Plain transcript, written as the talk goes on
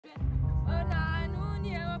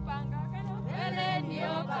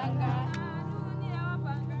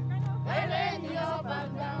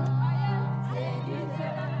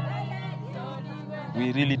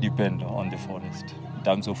We really depend on the forest in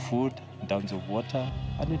terms of food, in terms of water,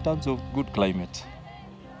 and in terms of good climate.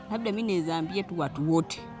 Labda mimi naweza ambia tu watu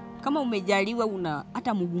wote, kama umejaliwa una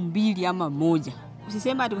hata mguu mbili ama moja,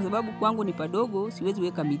 usisema ati kwa sababu kwangu ni padogo siwezi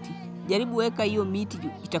weka miti. Jaribu weka hiyo miti,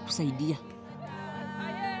 itakusaidia.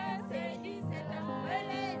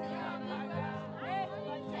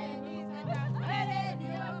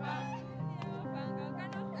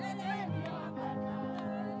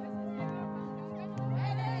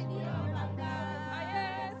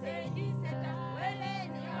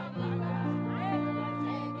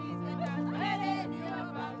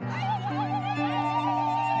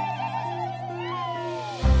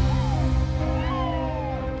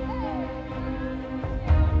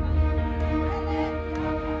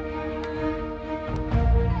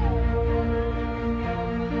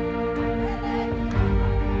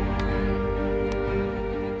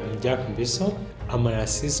 I'm an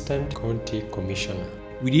assistant county commissioner.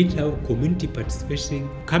 We did have community participation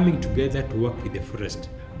coming together to work with the forest.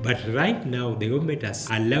 But right now, the government has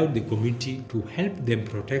allowed the community to help them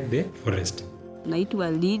protect the forest.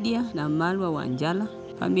 Naitwa Lydia na Malwa Wanjala.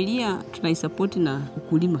 Familia tunaisupport na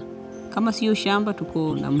ukulima. Kama sio shamba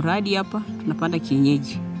tuko na mradi hapa, tunapanda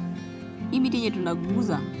kienyeji. Hii miti yenye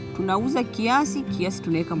tunauza kiasi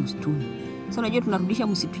tunaweka msituni. Sasa unajua tunarudisha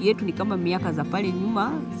msitu yetu ni kama miaka za pale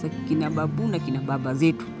nyuma za kina babu na kina baba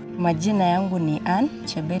zetu. Majina yangu ni Ann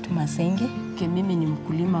Chebet Masenge. Mimi ni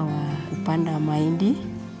mkulima wa kupanda mahindi.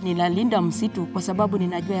 Ninalinda msitu kwa sababu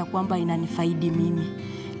ninajua ya kwamba inanifaidi mimi.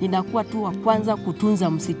 Ninakuwa tu wa kwanza kutunza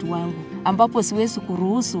msitu wangu, ambapo siwezi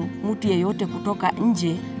kuruhusu mtu yeyote kutoka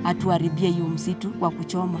nje atuharibie hiyo msitu kwa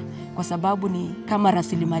kuchoma, kwa sababu ni kama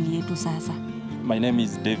rasilimali yetu sasa. My name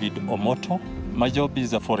is David Omoto. My job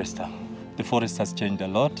is a forester. The forest has changed a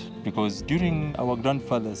lot because during our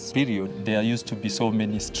grandfather's period, there used to be so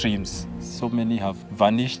many streams. So many have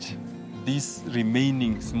vanished. This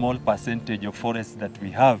remaining small percentage of forest that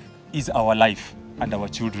we have is our life and our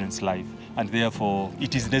children's life. And therefore,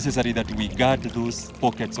 it is necessary that we guard those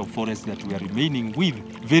pockets of forest that we are remaining with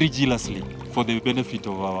very jealously for the benefit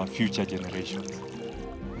of our future generations.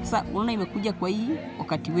 Sasa unaona imekuja kwa hii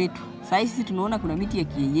wakati wetu. Sasa sisi tunaona kuna miti ya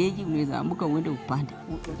kienyeji unaweza ambuka uende upande.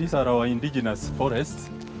 These are our indigenous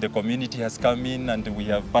forests. The community has come in and we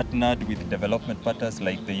have partnered with development partners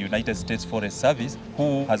like the United States Forest Service,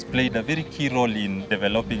 who has played a very key role in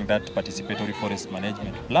developing that participatory forest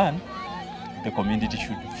management plan. The community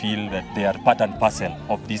should feel that they are part and parcel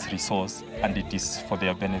of this resource and it is for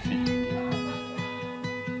their benefit.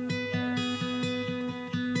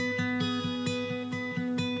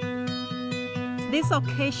 This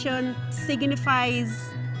occasion signifies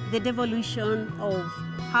the devolution of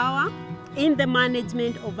power in the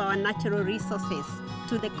management of our natural resources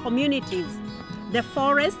to the communities. The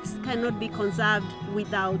forests cannot be conserved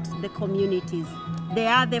without the communities. They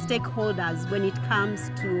are the stakeholders when it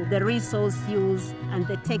comes to the resource use and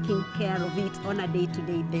the taking care of it on a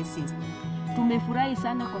day-to-day basis. Tumefurahi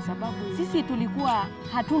sana kwa sababu sisi tulikuwa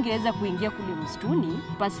hatungeweza kuingia kule msituni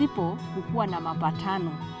pasipo kukuwa na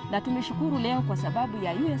mapatano. Na tumeshukuru leo kwa sababu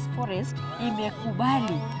ya US Forest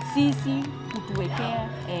imekubali sisi kutuwekea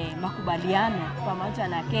makubaliano pamoja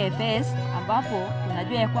na KFS, ambapo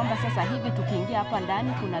tunajua ya kwamba sasa hivi tukiingia hapa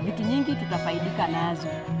ndani kuna vitu nyingi tutafaidika nazo.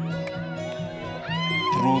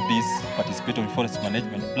 Through these participatory forest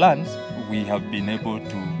management plans, we have been able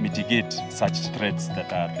to mitigate such threats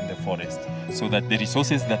that are in the forest, so that the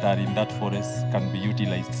resources that are in that forest can be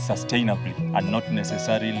utilized sustainably and not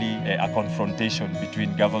necessarily a confrontation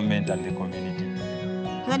between government and the community.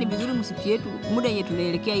 Sasa ni vizuri msitu yetu muda yenye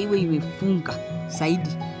tunaelekea iwe imefunga zaidi.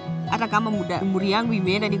 Hata kama umri yangu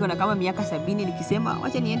imeenda niko na kama miaka 70 nikisema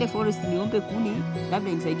wacha niende forest niombe kuni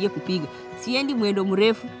labda nisaidie kupiga. Siendi mwendo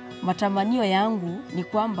mrefu. Matamanio yangu ni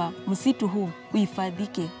kwamba msitu huu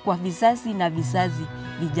uhifadhike kwa vizazi na vizazi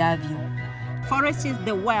vijavyo. Forest is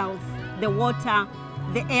the wealth, the water,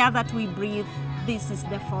 the air that we breathe. This is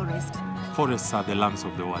the forest. Forests are the lungs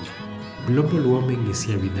of the world. Global warming is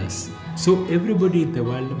here with us. So everybody in the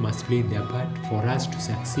world must play their part for us to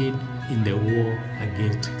succeed in the war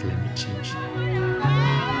against climate change.